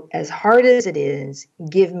 So as hard as it is,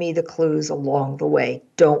 give me the clues along the way.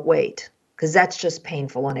 Don't wait, because that's just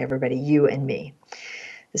painful on everybody, you and me.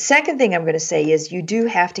 The second thing I'm going to say is, you do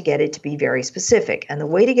have to get it to be very specific. And the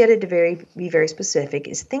way to get it to be very specific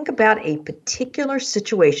is think about a particular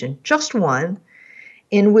situation, just one,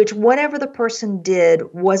 in which whatever the person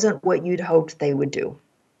did wasn't what you'd hoped they would do.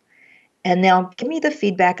 And now give me the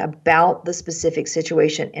feedback about the specific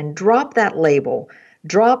situation and drop that label.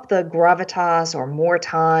 Drop the gravitas or more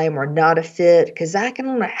time or not a fit, because I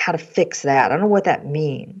don't know how to fix that. I don't know what that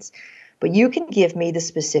means. But you can give me the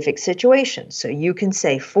specific situation. So you can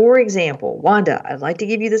say, for example, Wanda, I'd like to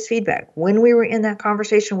give you this feedback. When we were in that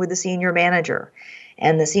conversation with the senior manager,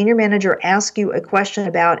 and the senior manager asks you a question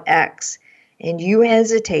about X, and you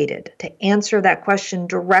hesitated to answer that question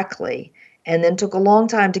directly, and then took a long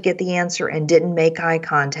time to get the answer and didn't make eye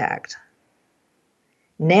contact.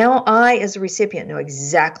 Now I, as a recipient, know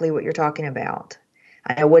exactly what you're talking about.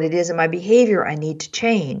 I know what it is in my behavior I need to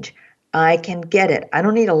change. I can get it. I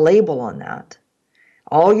don't need a label on that.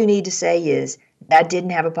 All you need to say is, that didn't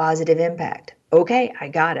have a positive impact. Okay, I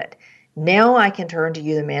got it. Now I can turn to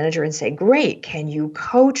you, the manager, and say, great, can you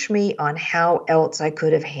coach me on how else I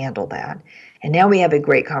could have handled that? And now we have a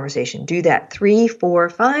great conversation. Do that 3, 4,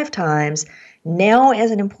 5 times. Now,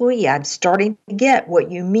 as an employee, I'm starting to get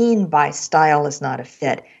what you mean by style is not a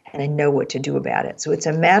fit, and I know what to do about it. So it's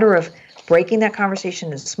a matter of breaking that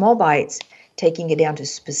conversation into small bites, taking it down to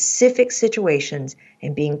specific situations,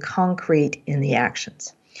 and being concrete in the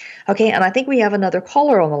actions. Okay, and I think we have another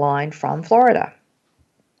caller on the line from Florida.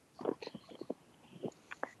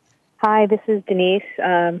 Hi, this is Denise.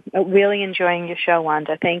 Really enjoying your show,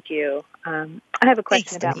 Wanda. Thank you. I have a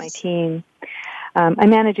question about my team. I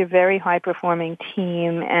manage a very high-performing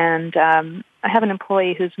team, and I have an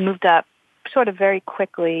employee who's moved up sort of very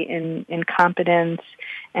quickly in competence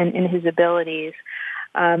and in his abilities.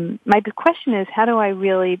 My question is, how do I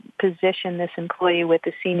really position this employee with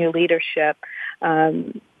the senior leadership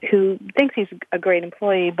who thinks he's a great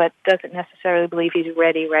employee but doesn't necessarily believe he's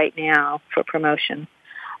ready right now for promotion?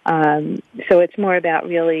 So it's more about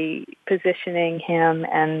really positioning him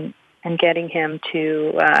and getting him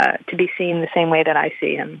to be seen the same way that I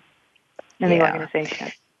see him in the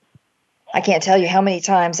organization. I can't tell you how many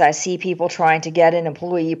times I see people trying to get an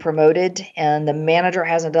employee promoted and the manager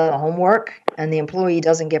hasn't done the homework and the employee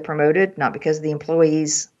doesn't get promoted, not because of the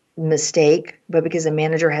employee's mistake, but because the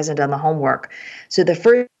manager hasn't done the homework. So the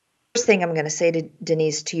first thing I'm going to say to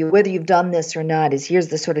Denise, to you, whether you've done this or not, is here's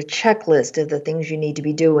the sort of checklist of the things you need to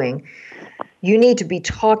be doing. You need to be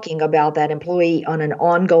talking about that employee on an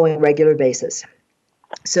ongoing, regular basis.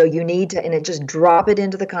 So you need to, and just drop it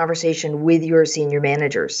into the conversation with your senior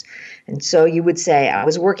managers. And so you would say, I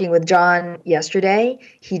was working with John yesterday.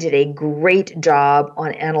 He did a great job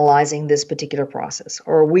on analyzing this particular process.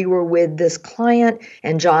 Or we were with this client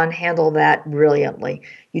and John handled that brilliantly.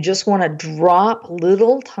 You just want to drop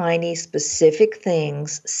little tiny specific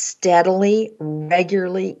things steadily,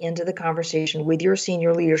 regularly into the conversation with your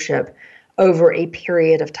senior leadership over a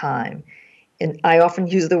period of time. And I often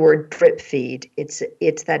use the word drip feed. It's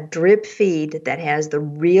that drip feed that has the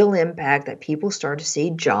real impact that people start to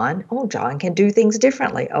see, John can do things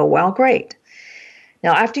differently. Oh, well, great.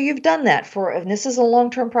 Now, after you've done that and this is a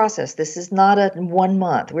long-term process. This is not a 1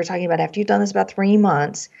 month. We're talking about after you've done this about 3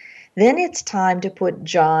 months, then it's time to put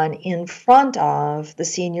John in front of the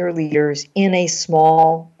senior leaders in a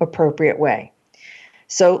small, appropriate way.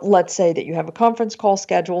 So let's say that you have a conference call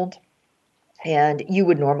scheduled, and you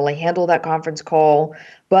would normally handle that conference call,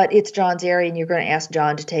 but it's John's area and you're going to ask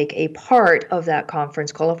John to take a part of that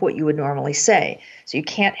conference call of what you would normally say. So you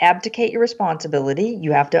can't abdicate your responsibility.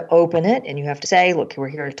 You have to open it and you have to say, look, we're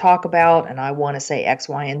here to talk about, and I want to say X,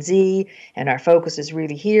 Y, and Z, and our focus is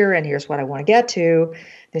really here, and here's what I want to get to.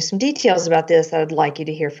 There's some details about this that I'd like you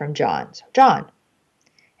to hear from John. So John.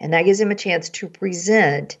 And that gives him a chance to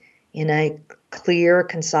present in a clear,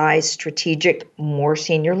 concise, strategic, more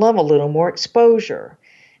senior level, a little more exposure.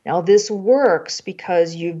 Now, this works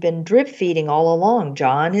because you've been drip feeding all along.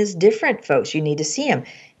 John is different, folks. You need to see him.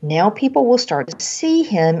 Now people will start to see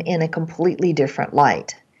him in a completely different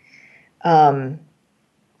light. Does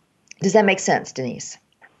that make sense, Denise?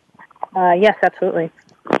 Yes, absolutely.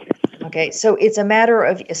 Okay, so it's a matter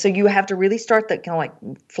of, so you have to really start that kind of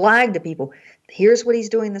like flag to people. Here's what he's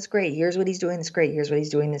doing that's great. Here's what he's doing that's great. Here's what he's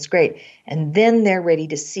doing that's great. And then they're ready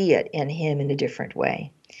to see it in him in a different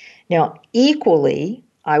way. Now, equally,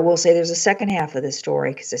 I will say there's a second half of this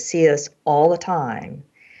story because I see this all the time.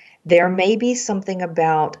 There may be something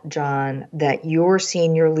about John that your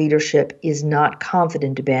senior leadership is not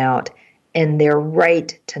confident about, and they're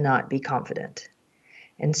right to not be confident.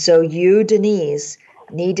 And so you, Denise,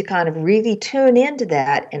 need to kind of really tune into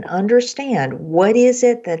that and understand what is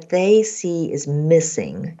it that they see is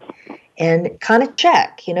missing and kind of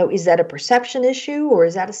check, is that a perception issue or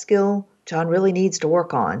is that a skill John really needs to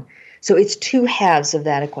work on? So it's two halves of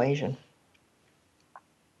that equation.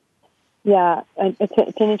 Yeah,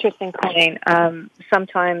 it's an interesting point.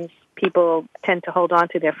 Sometimes people tend to hold on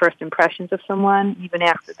to their first impressions of someone even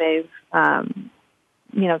after they've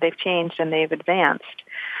changed and they've advanced.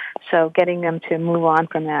 So getting them to move on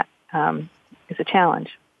from that is a challenge.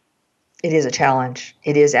 It is a challenge.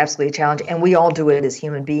 It is absolutely a challenge. And we all do it as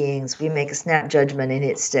human beings. We make a snap judgment and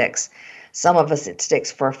it sticks. Some of us, it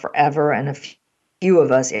sticks for forever, and a few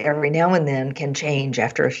of us every now and then can change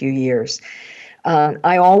after a few years.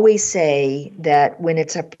 I always say that when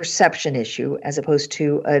it's a perception issue as opposed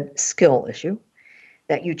to a skill issue,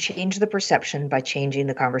 that you change the perception by changing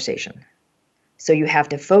the conversation. So you have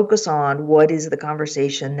to focus on what is the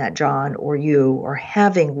conversation that John or you are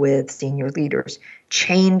having with senior leaders.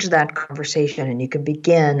 Change that conversation and you can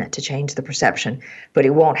begin to change the perception, but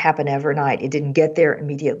it won't happen overnight. It didn't get there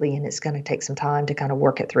immediately, and it's going to take some time to kind of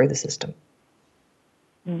work it through the system.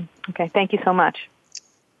 Okay, thank you so much.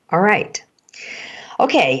 All right.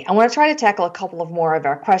 Okay, I want to try to tackle a couple of more of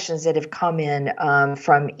our questions that have come in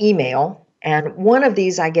from email. And one of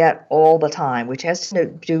these I get all the time, which has to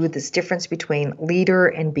do with this difference between leader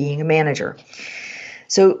and being a manager.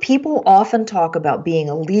 So people often talk about being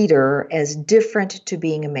a leader as different to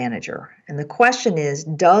being a manager. And the question is,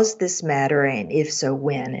 does this matter? And if so,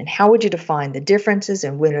 when? And how would you define the differences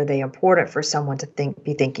and when are they important for someone to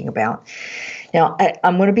be thinking about? Now,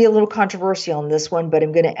 I'm going to be a little controversial on this one, but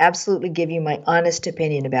I'm going to absolutely give you my honest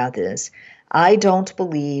opinion about this. I don't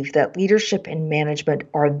believe that leadership and management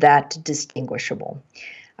are that distinguishable.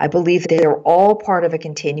 I believe they're all part of a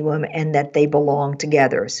continuum and that they belong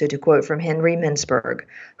together. So to quote from Henry Mintzberg,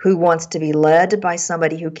 who wants to be led by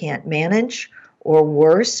somebody who can't manage, or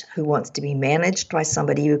worse, who wants to be managed by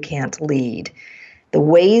somebody who can't lead? The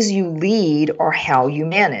ways you lead are how you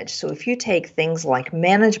manage. So if you take things like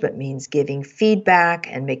management means giving feedback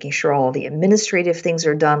and making sure all the administrative things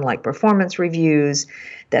are done, like performance reviews,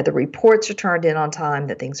 that the reports are turned in on time,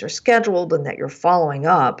 that things are scheduled, and that you're following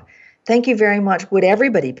up, thank you very much. Would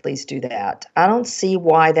everybody please do that? I don't see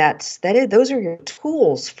why those are your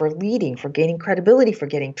tools for leading, for gaining credibility, for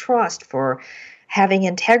getting trust, for having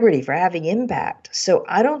integrity, for having impact. So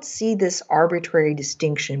I don't see this arbitrary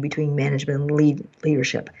distinction between management and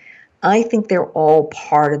leadership. I think they're all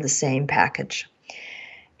part of the same package.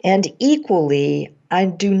 And equally, I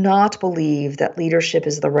do not believe that leadership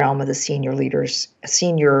is the realm of the seniors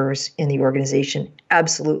in the organization.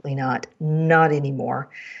 Absolutely not. Not anymore.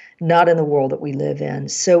 Not in the world that we live in.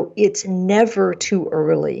 So it's never too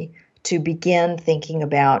early to begin thinking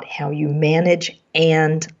about how you manage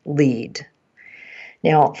and lead.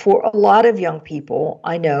 Now, for a lot of young people,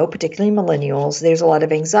 I know, particularly millennials, there's a lot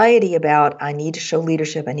of anxiety about, I need to show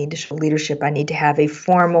leadership, I need to have a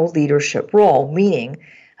formal leadership role, meaning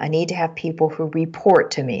I need to have people who report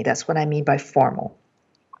to me. That's what I mean by formal.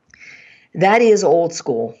 That is old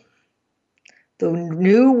school. The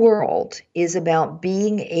new world is about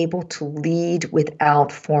being able to lead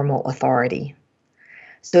without formal authority.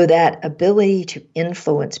 So that ability to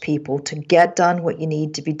influence people, to get done what you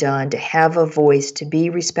need to be done, to have a voice, to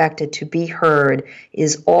be respected, to be heard,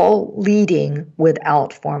 is all leading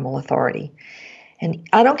without formal authority. And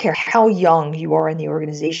I don't care how young you are in the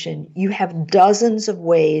organization, you have dozens of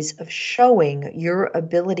ways of showing your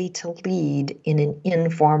ability to lead in an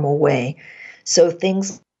informal way. So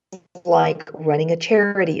things like running a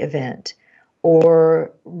charity event,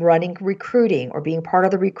 or running recruiting, or being part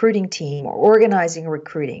of the recruiting team, or organizing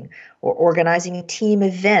recruiting, or organizing a team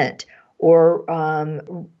event, or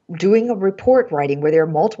doing a report writing where there are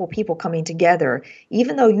multiple people coming together.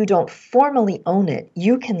 Even though you don't formally own it,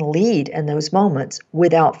 you can lead in those moments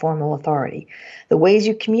without formal authority. The ways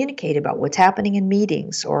you communicate about what's happening in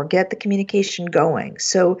meetings or get the communication going.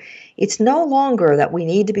 So it's no longer that we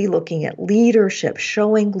need to be looking at leadership,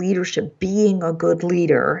 showing leadership, being a good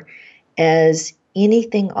leader as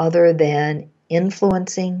anything other than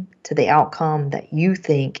influencing to the outcome that you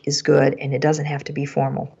think is good, and it doesn't have to be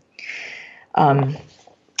formal.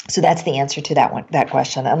 So that's the answer to that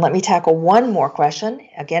question. And let me tackle one more question.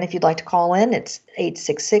 Again, if you'd like to call in, it's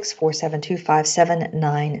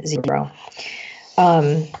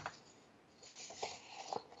 866-472-5790.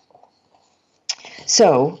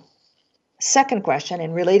 So, second question,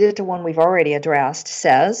 and related to one we've already addressed,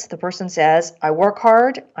 the person says, I work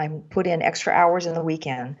hard, I put in extra hours in the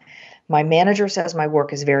weekend. My manager says my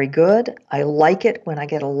work is very good. I like it when I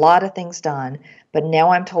get a lot of things done, but now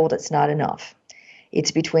I'm told it's not enough.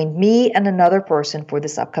 It's between me and another person for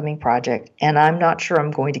this upcoming project, and I'm not sure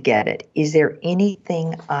I'm going to get it. Is there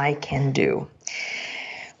anything I can do?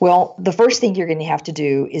 Well, the first thing you're going to have to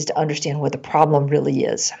do is to understand what the problem really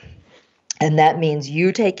is. And that means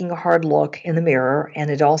you taking a hard look in the mirror, and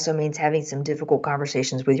it also means having some difficult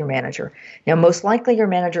conversations with your manager. Now, most likely your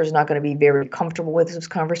manager is not going to be very comfortable with those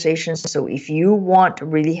conversations, so if you want to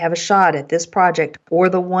really have a shot at this project or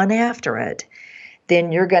the one after it,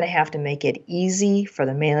 then you're going to have to make it easy for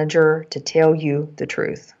the manager to tell you the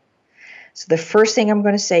truth. So the first thing I'm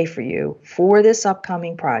going to say for you for this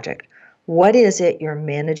upcoming project, what is it your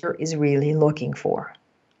manager is really looking for?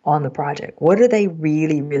 on the project? What do they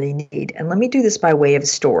really, really need? And let me do this by way of a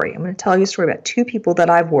story. I'm going to tell you a story about two people that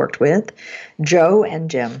I've worked with, Joe and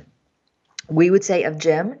Jim. We would say of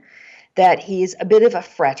Jim that he's a bit of a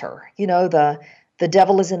fretter. You know, the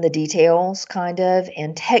devil is in the details, kind of,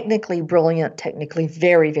 and technically brilliant, technically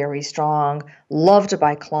very, very strong, loved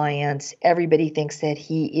by clients. Everybody thinks that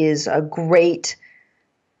he is a great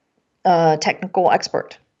technical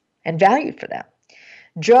expert and valued for that.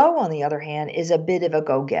 Joe, on the other hand, is a bit of a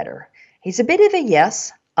go-getter. He's a bit of a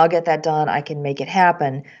yes, I'll get that done, I can make it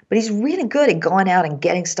happen, but he's really good at going out and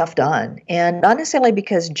getting stuff done. And not necessarily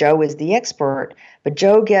because Joe is the expert, but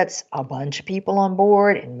Joe gets a bunch of people on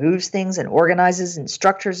board and moves things and organizes and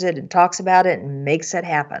structures it and talks about it and makes it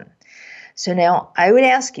happen. So now I would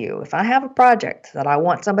ask you, if I have a project that I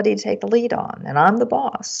want somebody to take the lead on and I'm the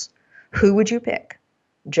boss, who would you pick?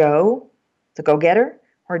 Joe, the go-getter,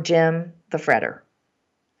 or Jim, the fretter?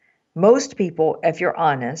 Most people, if you're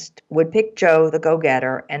honest, would pick Joe, the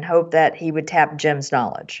go-getter, and hope that he would tap Jim's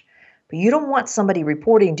knowledge. But you don't want somebody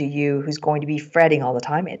reporting to you who's going to be fretting all the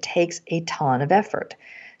time. It takes a ton of effort.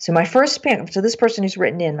 So so this person who's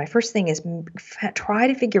written in, my first thing is try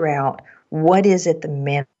to figure out what is it the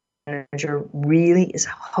manager really is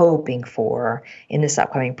hoping for in this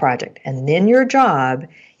upcoming project. And then your job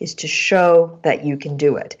is to show that you can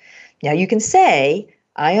do it. Now you can say,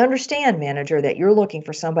 I understand, manager, that you're looking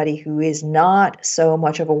for somebody who is not so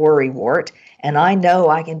much of a worrywart, and I know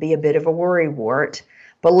I can be a bit of a worrywart,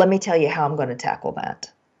 but let me tell you how I'm going to tackle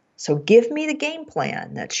that. So give me the game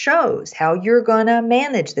plan that shows how you're going to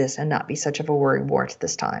manage this and not be such of a worrywart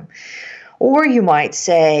this time. Or you might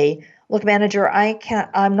say, look, manager,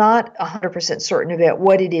 I'm not 100% certain about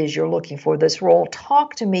what it is you're looking for this role.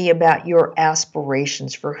 Talk to me about your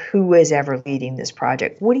aspirations for who is ever leading this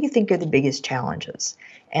project. What do you think are the biggest challenges?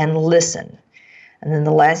 And listen. And then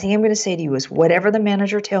the last thing I'm going to say to you is whatever the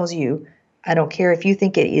manager tells you, I don't care if you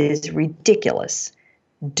think it is ridiculous,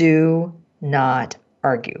 do not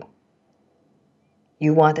argue.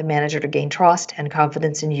 You want the manager to gain trust and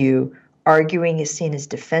confidence in you. Arguing is seen as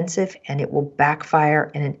defensive, and it will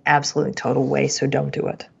backfire in an absolute total way, so don't do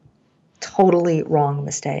it. Totally wrong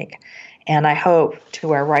mistake. And I hope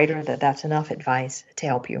to our writer that that's enough advice to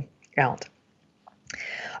help you out.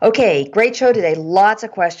 Okay, great show today. Lots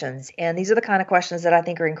of questions, and these are the kind of questions that I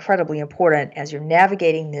think are incredibly important as you're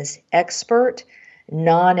navigating this expert,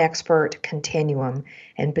 non-expert continuum,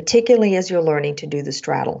 and particularly as you're learning to do the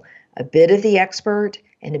straddle. A bit of the expert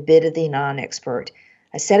and a bit of the non-expert.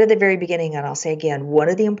 I said at the very beginning, and I'll say again, one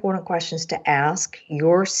of the important questions to ask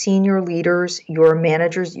your senior leaders, your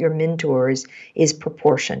managers, your mentors is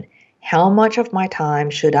proportion. How much of my time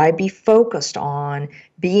should I be focused on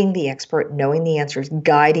being the expert, knowing the answers,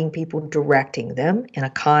 guiding people, directing them in a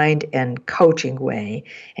kind and coaching way?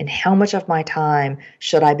 And how much of my time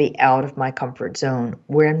should I be out of my comfort zone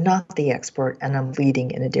where I'm not the expert and I'm leading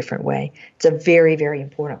in a different way? It's a very, very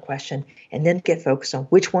important question. And then get focused on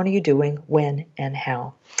which one are you doing, when, and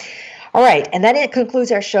how. All right, and that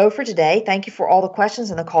concludes our show for today. Thank you for all the questions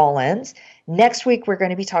and the call-ins. Next week, we're going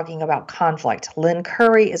to be talking about conflict. Lynn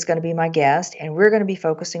Curry is going to be my guest, and we're going to be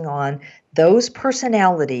focusing on those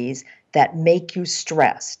personalities that make you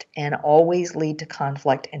stressed and always lead to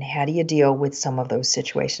conflict, and how do you deal with some of those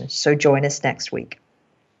situations. So join us next week.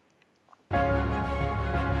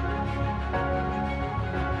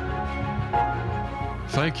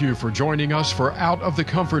 Thank you for joining us for Out of the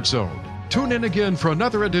Comfort Zone. Tune in again for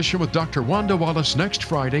another edition with Dr. Wanda Wallace next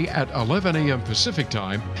Friday at 11 a.m. Pacific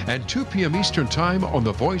Time and 2 p.m. Eastern Time on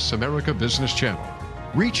the Voice America Business Channel.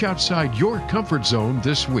 Reach outside your comfort zone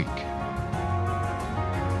this week.